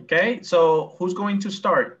 Okay, so who's going to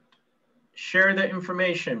start? Share the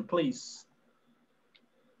information, please.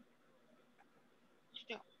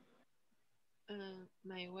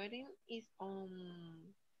 My wedding is on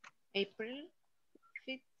April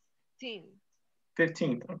 15th.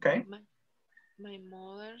 15th, okay. My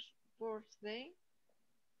mother's birthday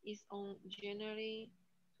is on January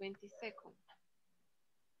 22nd.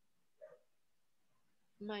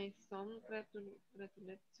 My son's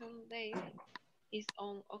graduation day is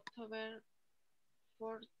on October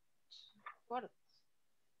 4th.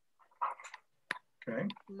 Okay.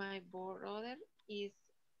 My brother is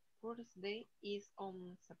birthday is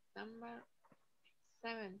on September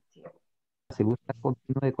 17th. Si gusta,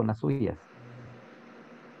 continúe con las suyas.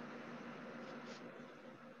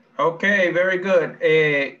 Ok, very good.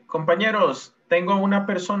 Compañeros, tengo una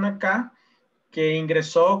persona acá que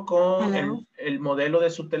ingresó con el modelo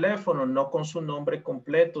de su teléfono, no con su nombre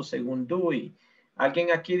completo, según Dewey.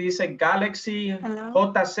 Alguien aquí dice Galaxy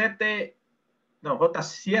JZ No,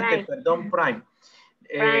 J7, Prime. perdón, Prime.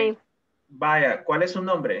 Prime. Vaya, ¿cuál es su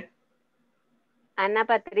nombre? Ana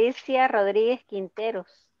Patricia Rodríguez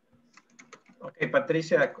Quinteros. Ok,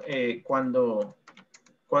 Patricia, cuando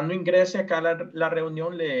ingrese acá a la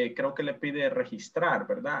reunión, creo que le pide registrar,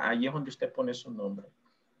 ¿verdad? Ahí es donde usted pone su nombre.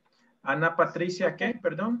 Ana Patricia, ¿qué?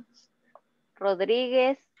 Perdón.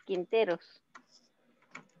 Rodríguez Quinteros.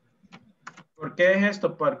 ¿Por qué es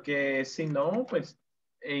esto? Porque si no, pues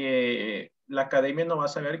la academia no va a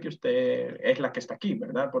saber que usted es la que está aquí,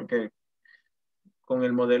 ¿verdad? Porque con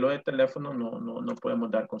el modelo de teléfono no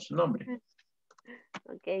podemos dar con su nombre.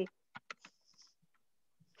 Ok.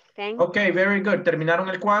 Thank Ok, very good. ¿Terminaron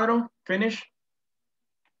el cuadro? Finish?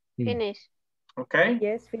 Finish. Ok.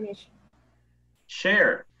 Yes, finish.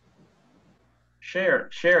 Share.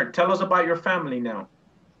 Tell us about your family now.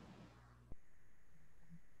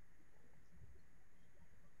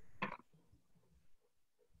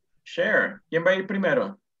 Share. ¿Quién va a ir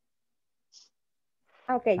primero?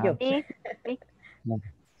 Ok, yo. Sí. Ok.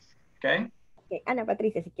 Ok, Ana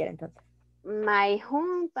Patricia, si quiere entonces. My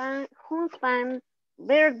husband's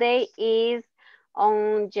birthday is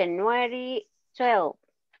on January 12th.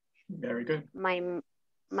 Very good. My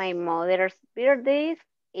mother's birthday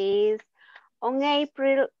is on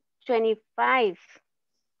April 25.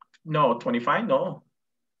 No, 25, no.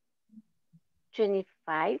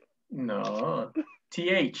 25. No.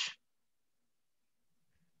 TH.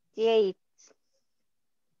 Eight.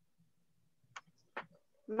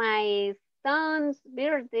 My son's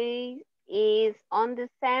birthday is on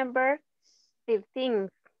December 15th.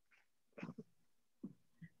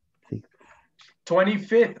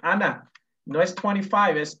 25th, Ana. No es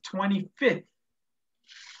 25, es 25th.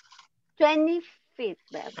 25th.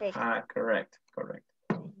 Okay. Ah, correct.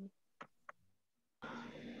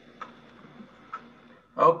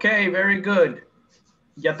 Okay, very good.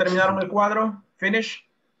 ¿Ya terminaron el cuadro? Finish.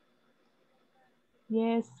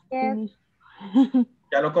 Yes, Yes. finish.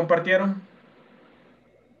 ¿Ya lo compartieron?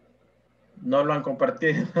 No lo han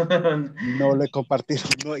compartido. No le compartí,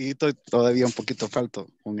 no, y estoy todavía un poquito falto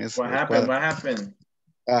con eso. What happened?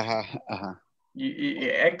 Ajá. Y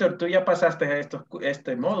Héctor, tú ya pasaste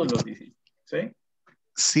este módulo, ¿sí?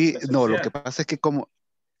 Sí, no, lo que pasa es que como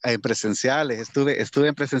en presenciales, estuve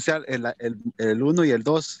en presencial el 1 y el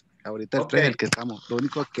 2, ahorita el 3 el que estamos. Lo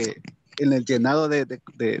único que en el llenado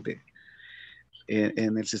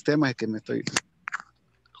en el sistema es que me estoy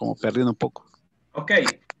como perdiendo un poco. Ok,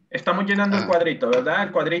 estamos llenando el cuadrito, ¿verdad?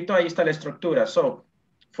 El cuadrito, ahí está la estructura. So,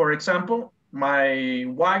 for example, my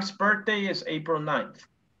wife's birthday is April 9th.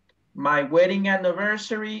 My wedding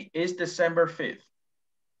anniversary is December 5th.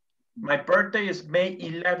 My birthday is May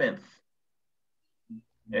 11th.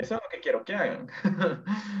 Eso es lo que quiero que hagan.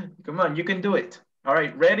 Come on, you can do it. All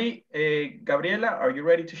right, ready? Gabriela, are you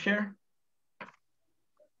ready to share?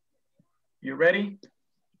 You ready?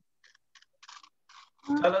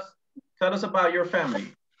 Tell us about your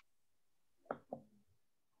family.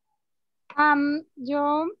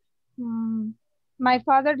 My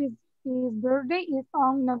father's birthday is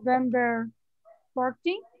on November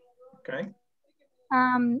 14th. Okay.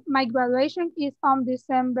 My graduation is on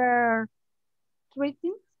December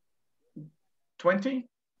 13th. 20th.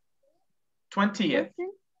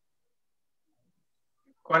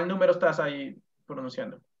 ¿Cuál número estás ahí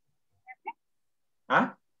pronunciando?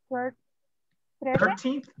 ¿Ah?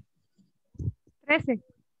 13th?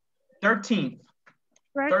 13th.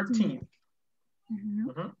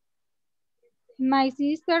 My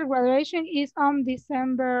sister's graduation is on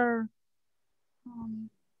December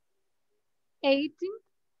 18th.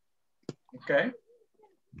 Okay.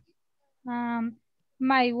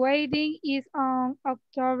 My wedding is on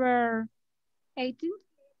October 18th.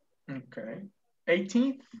 Okay.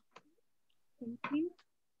 18th?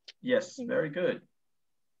 Yes, very good.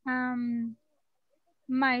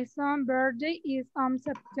 My son's birthday is on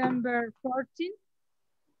September 14th.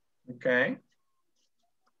 Okay.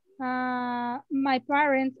 My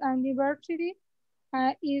parents' anniversary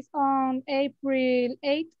is on April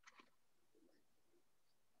 8th.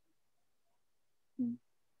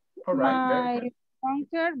 All right, very My good.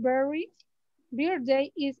 uncle's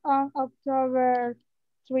birthday is on October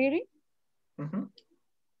 30th.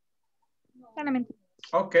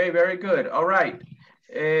 Okay, very good. All right.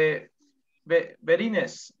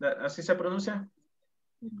 Berines, ¿así se pronuncia?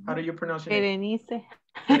 How do you pronounce your name?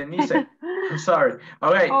 Berenice. I'm sorry.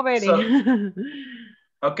 All right. So,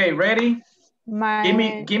 okay, ready?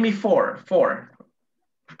 Give me four.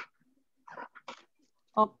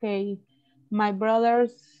 Okay. My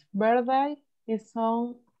brother's birthday is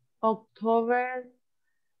on October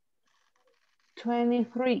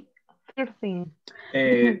 23. 13.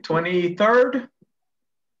 23rd.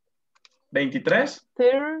 23.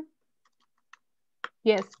 Third.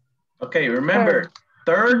 Yes. Okay, remember,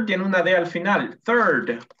 third tiene una D al final.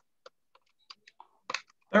 Third.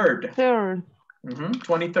 23rd.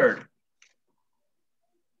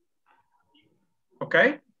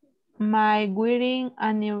 Okay. My wedding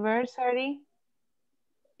anniversary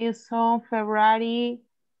is on February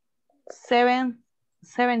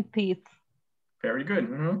 17th. Very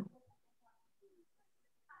good.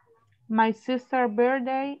 My sister's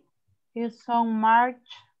birthday is on March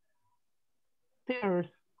 3rd.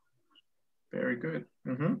 Very good.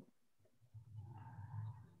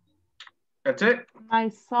 That's it. My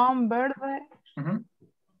son's birthday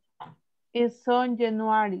is on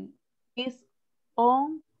January. Is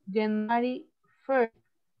on January 1st.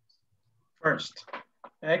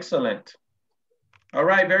 Excellent. All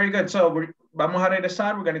right, very good. So vamos a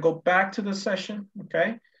regresar. We're going to go back to the session.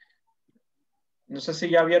 Okay. No sé si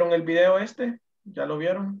ya vieron el video este. ¿Ya lo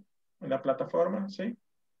vieron en la plataforma? ¿Sí?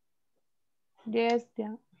 Yes,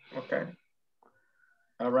 yeah. Okay.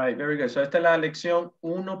 All right, very good. So esta es la lección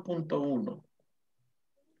 1.1.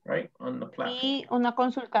 Right, on the platform. Y una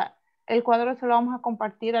consulta. ¿El cuadro se lo vamos a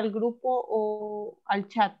compartir al grupo o al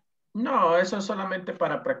chat? No, eso es solamente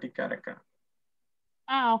para practicar acá.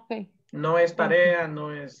 Ah, ok. No es tarea,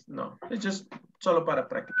 no. Es just solo para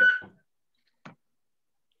practicar.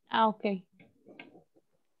 Ah, ok.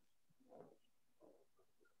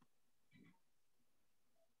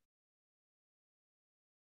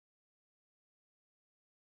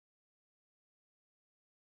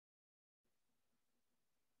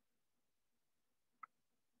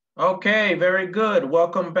 Okay, very good.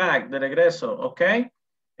 Welcome back. De regreso. Okay.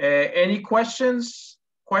 Any questions?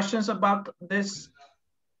 Questions about this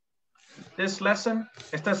lesson?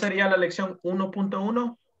 Esta sería la lección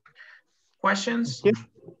 1.1. Questions?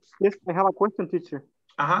 Yes, I have a question, teacher.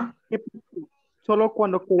 Ajá. Solo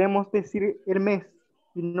cuando queremos decir el mes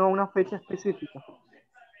y no una fecha específica.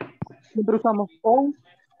 ¿Siempre usamos on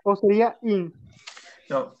o sería in?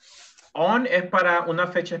 No. On es para una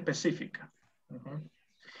fecha específica.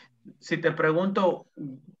 Si te pregunto,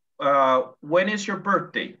 when is your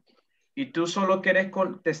birthday? Y tú solo quieres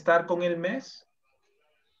contestar con el mes,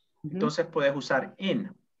 entonces puedes usar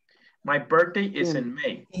in. My birthday is in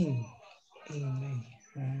May. In May.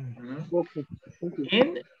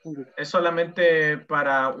 In es solamente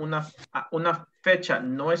para una fecha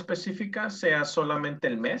no específica, sea solamente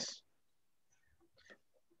el mes.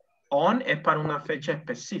 On es para una fecha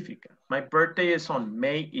específica. My birthday is on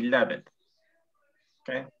May 11th.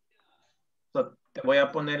 Okay. So, te voy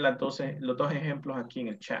a poner los dos ejemplos aquí en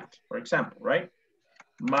el chat. For example, right?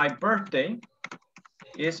 My birthday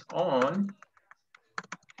is on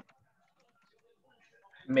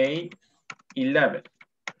May 11th.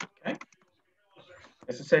 Okay.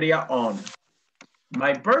 Eso sería on.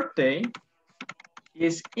 My birthday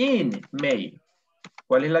is in May.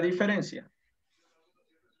 ¿Cuál es la diferencia?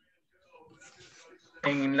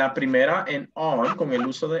 En la primera, en on, con el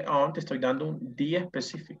uso de on, te estoy dando un día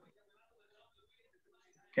específico.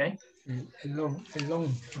 Okay. El long.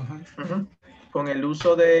 Con el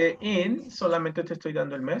uso de in, solamente te estoy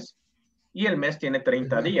dando el mes. Y el mes tiene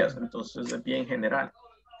 30 días, entonces es bien general.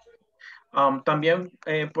 También,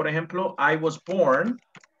 por ejemplo, I was born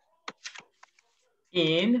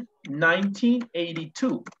in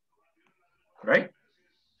 1982. Right?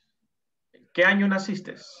 ¿Qué año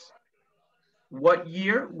naciste? What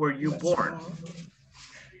year were you born?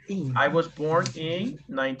 I was born in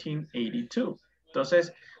 1982.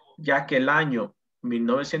 Entonces, ya que el año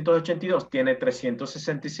 1982 tiene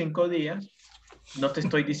 365 días, no te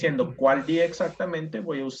estoy diciendo cuál día exactamente,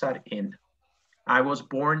 voy a usar in. I was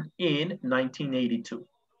born in 1982.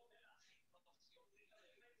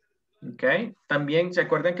 Ok. También se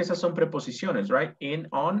acuerdan que esas son preposiciones, right? In,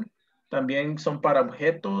 on. También son para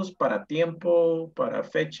objetos, para tiempo, para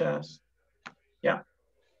fechas. Ya.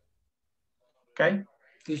 Yeah. Ok.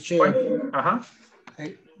 Teacher, ajá.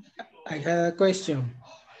 I had a question.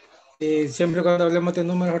 Siempre cuando hablemos de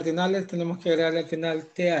números ordinales tenemos que agregar al final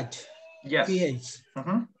TH. Yes.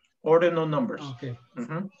 Ordinal numbers. Okay.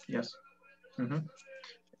 Yes.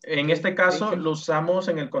 En este caso lo usamos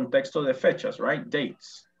en el contexto de fechas, right?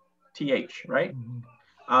 Dates. TH, right?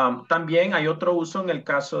 También hay otro uso en el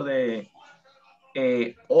caso de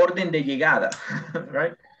orden de llegada,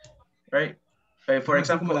 right? Right? For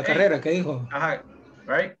example, como la carrera que dijo.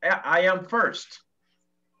 Right? I am first.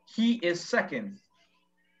 He is second.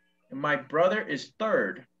 My brother is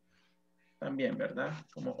third. También, ¿verdad?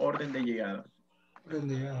 Como orden de llegada. Orden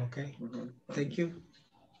de llegada, ok. Thank you.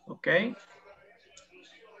 Ok.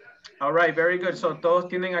 All right, very good. So, ¿todos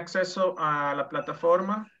tienen acceso a la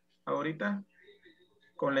plataforma ahorita?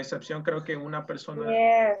 Con la excepción, creo que una persona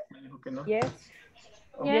Yes. me dijo que no. Yes.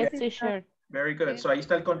 Okay. Yes, teacher. Very good. So, ahí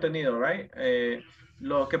está el contenido, right?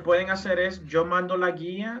 Lo que pueden hacer es, yo mando la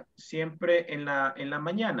guía siempre en la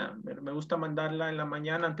mañana. Me gusta mandarla en la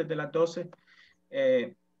mañana antes de las 12.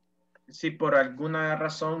 Si por alguna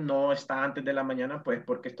razón no está antes de la mañana, pues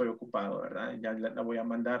porque estoy ocupado, ¿verdad? Ya la voy a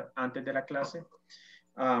mandar antes de la clase.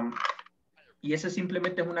 Y ese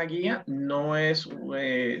simplemente es una guía, no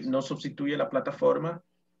sustituye la plataforma,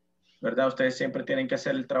 ¿verdad? Ustedes siempre tienen que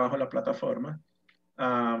hacer el trabajo en la plataforma.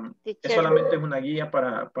 Es solamente una guía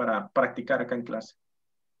para practicar acá en clase.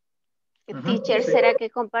 Teacher, Sí. ¿será que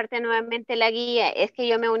comparte nuevamente la guía? Es que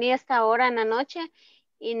yo me uní hasta ahora en la noche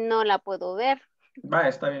y no la puedo ver. Va,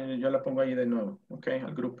 está bien, yo la pongo ahí de nuevo, ok,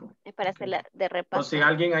 al grupo. Es para hacerla de repaso. O si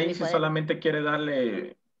alguien ahí si solamente quiere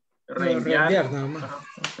darle reenviar. Nada más.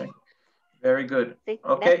 Okay. Very good. Sí,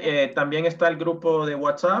 Ok, también está el grupo de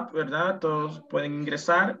WhatsApp, ¿verdad? Todos pueden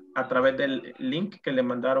ingresar a través del link que le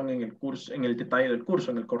mandaron en el curso, en el detalle del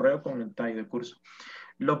curso, en el correo con el detalle del curso.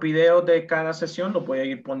 Los videos de cada sesión los voy a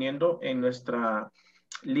ir poniendo en nuestra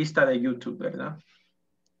lista de YouTube, ¿verdad?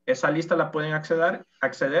 Esa lista la pueden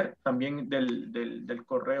acceder también del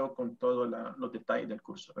correo con todos los detalles del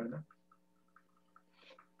curso, ¿verdad?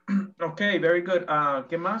 Ok, very good.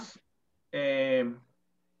 ¿Qué más?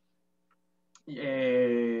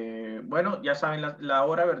 Bueno, ya saben la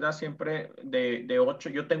hora, ¿verdad? Siempre de 8.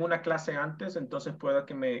 Yo tengo una clase antes, entonces puedo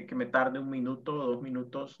que me tarde 1 minuto o 2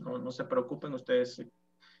 minutos. No se preocupen, ustedes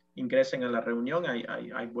ingresen a la reunión,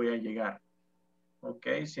 ahí voy a llegar. Ok,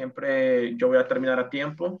 siempre yo voy a terminar a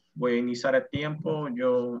tiempo, voy a iniciar a tiempo,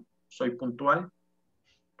 yo soy puntual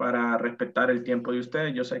para respetar el tiempo de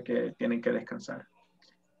ustedes. Yo sé que tienen que descansar.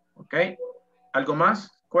 Ok, ¿algo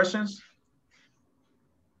más? ¿Questions?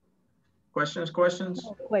 Questions?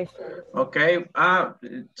 No question. Ok,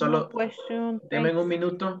 solo Question, denme 1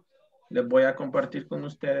 minuto, les voy a compartir con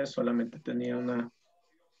ustedes, solamente tenía una...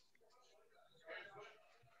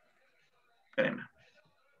 Espérenme.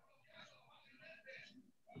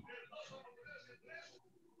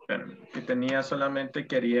 Que tenía solamente,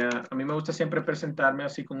 a mí me gusta siempre presentarme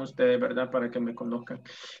así con ustedes, ¿verdad? Para que me conozcan.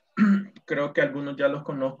 Creo que algunos ya los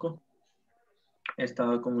conozco. He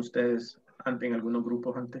estado con ustedes en algunos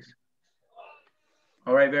grupos antes.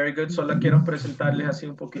 All right, very good. Solo quiero presentarles así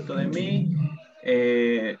un poquito de mí.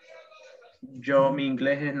 Mi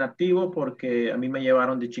inglés es nativo porque a mí me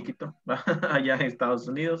llevaron de chiquito allá en Estados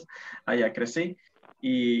Unidos. Allá crecí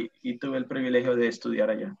y tuve el privilegio de estudiar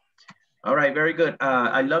allá. All right, very good.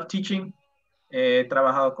 I love teaching. He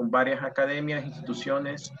trabajado con varias academias,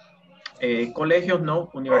 instituciones, colegios,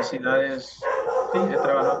 no, universidades. Sí, he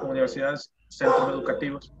trabajado con universidades, centros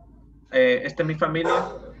educativos. Esta es mi familia,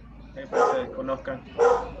 para que conozcan.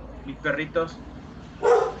 Mis perritos,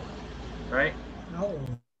 right?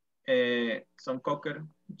 Son cocker,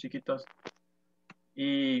 chiquitos.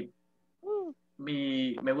 Y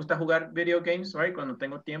me gusta jugar video games, right? Cuando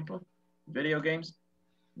tengo tiempo, video games.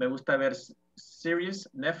 Me gusta ver series,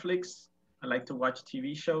 Netflix. I like to watch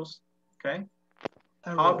TV shows, okay?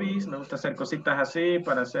 Hobbies, me gusta hacer cositas así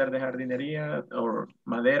para hacer de jardinería o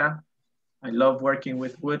madera. I love working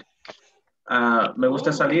with wood. Me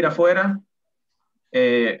gusta salir afuera.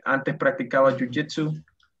 Antes practicaba jiu-jitsu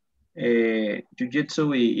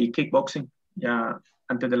y kickboxing, ya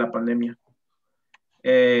antes de la pandemia.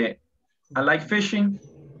 I like fishing,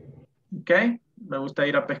 okay? Me gusta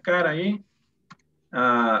ir a pescar ahí.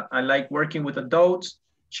 I like working with adults,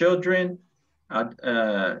 children,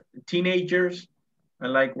 teenagers. I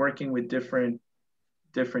like working with different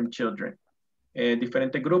children.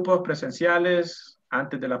 Diferentes grupos presenciales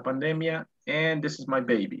antes de la pandemia. And this is my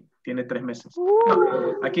baby. Tiene 3 meses.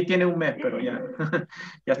 No, aquí tiene 1 mes, pero ya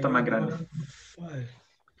está más grande.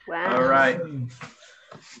 Wow. All right.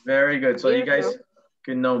 Very good. So you guys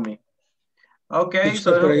can know me. Okay.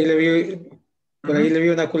 So, por ahí le vi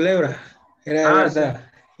una culebra. Era de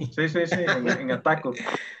verdad. Sí, en ataco.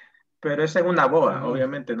 Pero esa es una boa,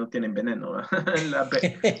 obviamente no tienen veneno.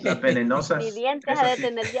 Las venenosas. Ni dientes ha de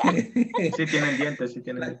tener ya. Sí tienen dientes, sí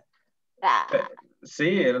tienen dientes.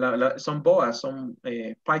 Sí, son boas, son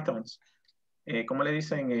pythons. ¿Cómo le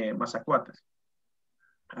dicen? Mazacuatas.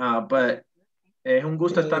 But es un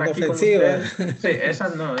gusto estar aquí con ustedes. Sí,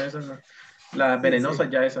 esas no. Las venenosas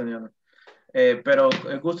ya esas ya no. Pero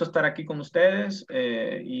el gusto estar aquí con ustedes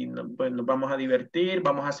y pues nos vamos a divertir,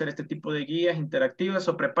 vamos a hacer este tipo de guías interactivas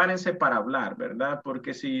o prepárense para hablar, ¿verdad?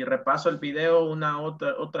 Porque si repaso el video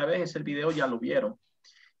otra vez, ese video ya lo vieron.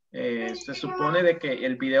 Se supone de que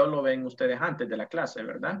el video lo ven ustedes antes de la clase,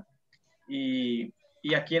 ¿verdad? Y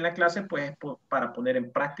Y aquí en la clase, pues, para poner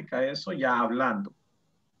en práctica eso ya hablando.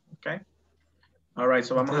 Okay. All right,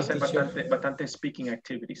 so vamos a hacer bastante speaking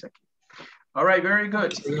activities aquí. All right, very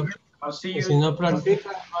good. I'll see you. Si no practica,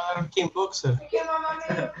 va a dar un kickboxer.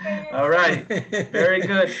 All right, very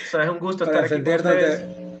good. So es un gusto estar aquí con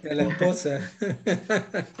ustedes. De la esposa.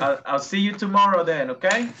 I'll see you tomorrow then,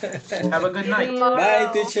 okay? Have a good night. Bye,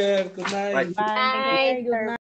 teacher. Good night. Bye. Bye. Good night.